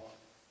now.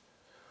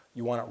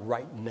 You want it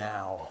right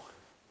now.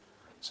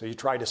 So you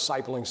try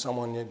discipling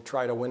someone, you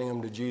try to winning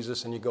them to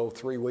Jesus, and you go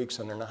 3 weeks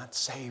and they're not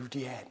saved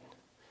yet.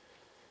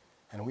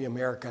 And we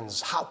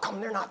Americans, how come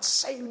they're not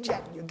saved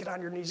yet? You get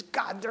on your knees,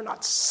 God, they're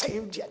not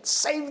saved yet.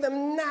 Save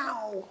them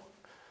now.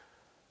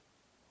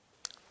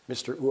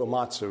 Mr.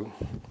 Uematsu,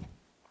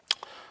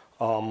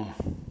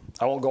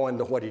 I won't go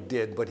into what he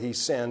did, but he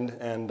sinned,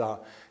 and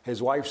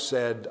his wife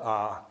said,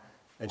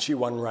 and she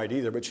wasn't right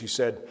either, but she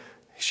said,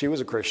 she was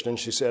a Christian,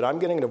 she said, I'm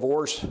getting a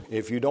divorce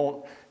if you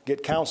don't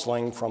get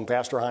counseling from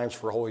Pastor Himes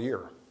for a whole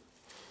year.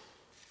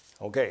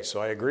 Okay,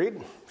 so I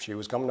agreed. She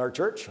was coming to our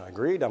church. I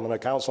agreed. I'm going to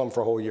counsel him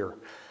for a whole year.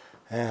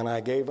 And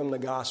I gave him the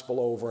gospel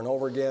over and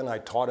over again. I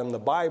taught him the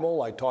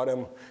Bible. I taught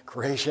him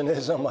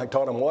creationism. I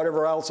taught him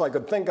whatever else I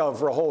could think of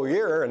for a whole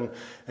year.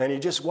 And he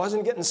just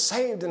wasn't getting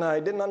saved, and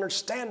I didn't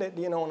understand it,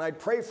 you know, and I'd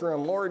pray for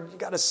him, Lord, you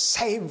got to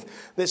save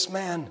this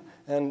man.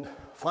 And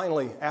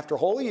finally, after a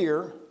whole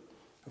year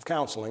of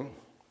counseling,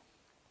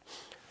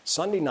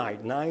 Sunday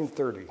night,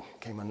 9:30,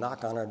 came a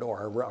knock on our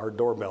door. Our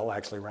doorbell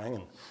actually rang,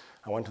 and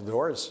I went to the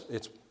door.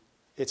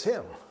 It's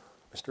him,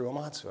 Mr.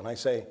 Uematsu. And I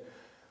say,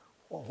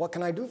 well, what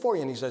can I do for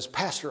you? And he says,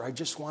 Pastor, I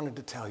just wanted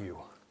to tell you,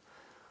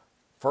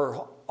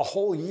 for a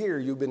whole year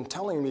you've been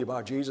telling me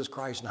about Jesus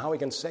Christ and how he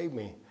can save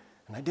me.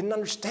 And I didn't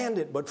understand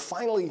it, but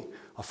finally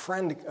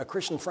a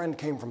Christian friend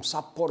came from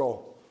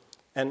Sapporo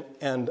and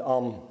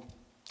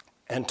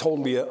told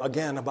me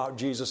again about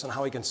Jesus and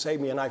how he can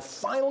save me. And I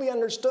finally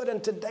understood,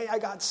 and today I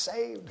got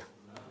saved.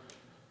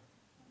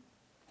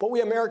 But we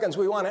Americans,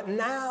 we want it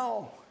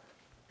now.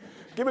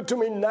 Give it to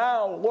me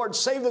now. Lord,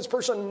 save this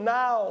person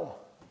now.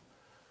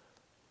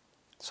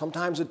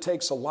 Sometimes it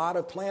takes a lot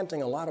of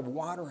planting, a lot of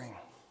watering.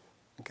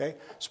 Okay?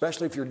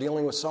 Especially if you're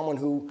dealing with someone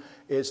who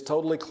is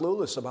totally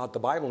clueless about the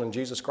Bible and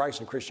Jesus Christ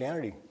and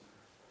Christianity.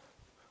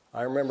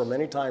 I remember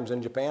many times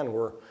in Japan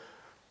where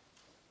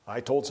I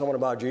told someone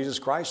about Jesus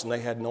Christ and they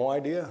had no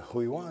idea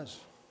who he was.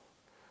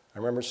 I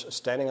remember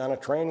standing on a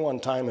train one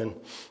time and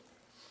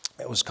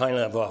it was kind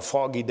of a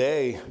foggy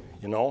day,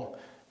 you know,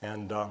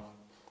 and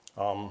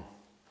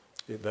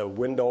the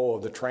window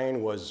of the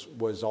train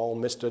was all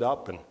misted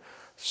up and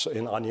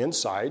on the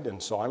inside,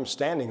 and so I'm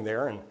standing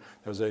there, and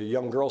there was a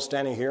young girl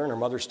standing here and her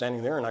mother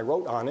standing there, and I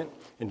wrote on it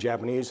in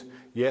Japanese,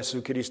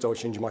 Yesu Kiristo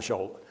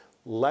shinjimashou.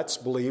 Let's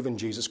believe in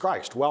Jesus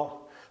Christ.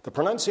 Well, the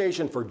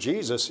pronunciation for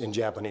Jesus in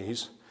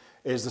Japanese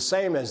is the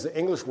same as the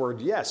English word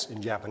yes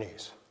in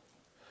Japanese.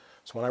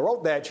 So when I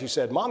wrote that, she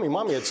said, Mommy,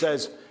 it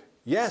says,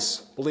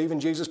 yes, believe in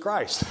Jesus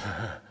Christ.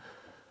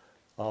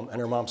 And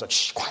her mom said,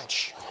 shh, quiet,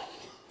 shh.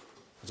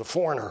 It's a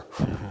foreigner.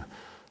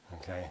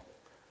 Okay.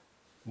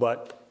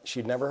 But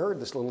she'd never heard,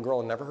 this little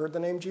girl had never heard the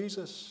name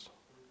Jesus.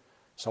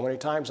 So many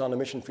times on the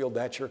mission field,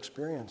 that's your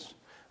experience.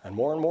 And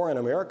more in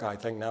America, I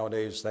think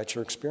nowadays, that's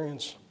your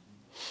experience.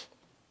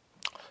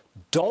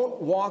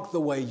 Don't walk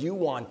the way you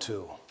want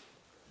to.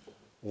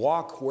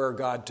 Walk where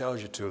God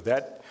tells you to.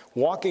 That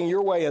walking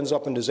your way ends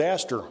up in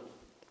disaster.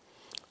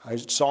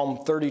 Psalm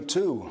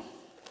 32.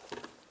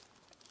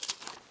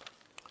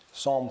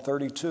 Psalm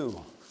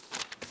 32.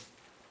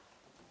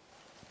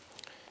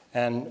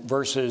 And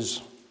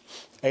verses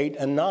 8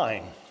 and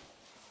 9.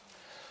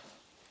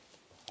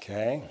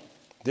 Okay?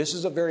 This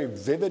is a very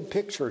vivid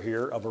picture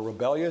here of a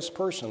rebellious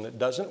person that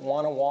doesn't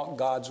want to walk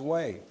God's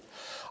way.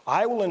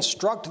 I will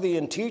instruct thee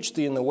and teach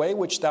thee in the way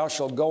which thou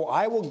shalt go.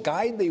 I will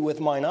guide thee with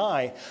mine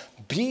eye.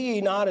 Be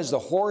ye not as the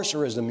horse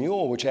or as the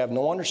mule, which have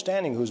no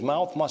understanding, whose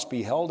mouth must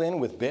be held in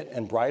with bit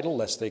and bridle,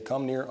 lest they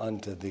come near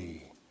unto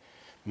thee.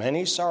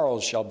 Many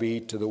sorrows shall be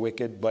to the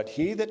wicked, but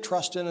he that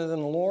trusteth in the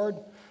Lord,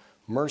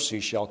 mercy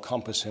shall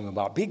compass him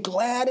about. Be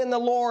glad in the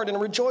Lord, and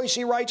rejoice,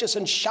 ye righteous,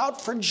 and shout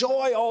for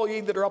joy, all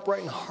ye that are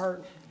upright in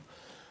heart.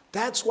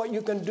 That's what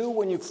you can do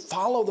when you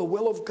follow the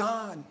will of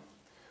God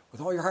with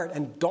all your heart.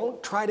 And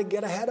don't try to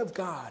get ahead of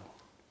God.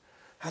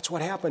 That's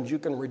what happens. You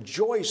can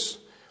rejoice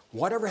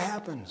whatever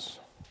happens.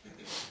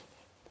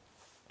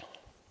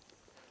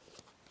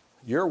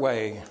 Your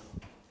way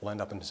will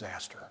end up in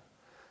disaster.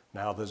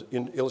 Now, the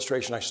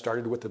illustration I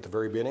started with at the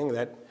very beginning,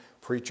 that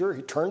preacher,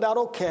 he turned out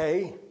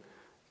okay.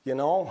 You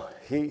know,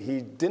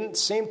 he didn't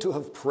seem to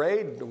have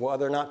prayed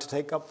whether or not to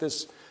take up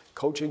this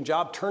coaching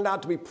job. Turned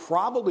out to be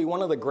probably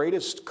one of the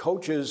greatest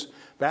coaches,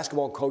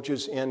 basketball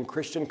coaches in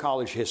Christian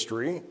college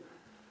history.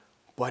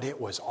 But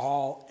it was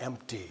all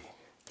empty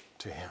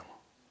to him.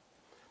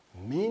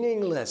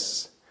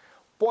 Meaningless.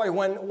 Boy,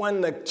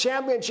 when the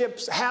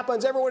championships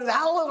happens, everyone is,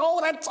 oh,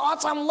 that's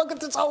awesome. Look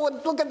at this.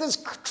 Oh, look at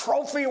this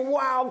trophy.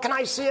 Wow, can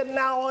I see it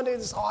now? And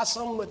it's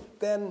awesome. But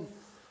then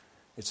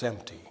it's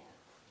empty.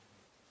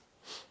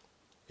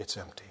 It's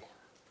empty.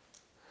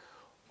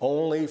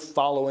 Only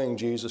following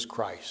Jesus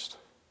Christ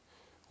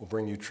will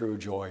bring you true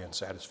joy and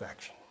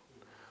satisfaction.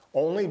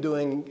 Only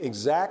doing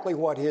exactly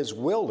what his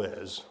will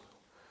is,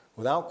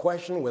 without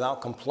question,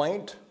 without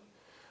complaint,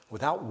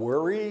 without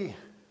worry,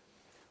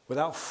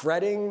 without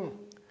fretting,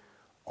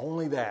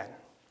 only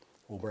that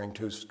will bring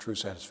true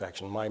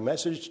satisfaction. My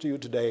message to you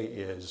today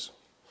is,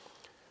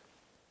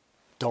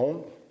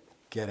 don't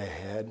get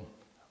ahead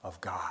of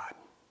God.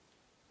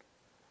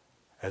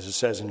 As it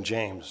says in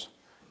James,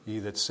 ye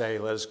that say,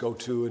 let us go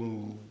to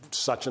and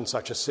such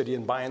a city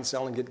and buy and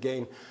sell and get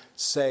gain,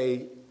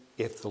 say,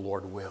 if the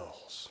Lord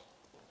wills.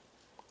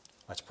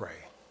 Let's pray.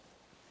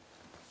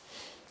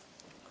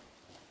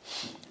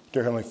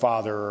 Dear Heavenly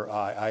Father,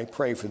 I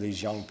pray for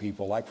these young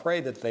people. I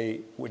pray that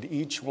they would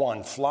each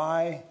one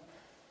fly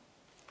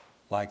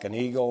like an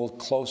eagle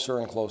closer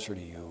and closer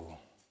to you.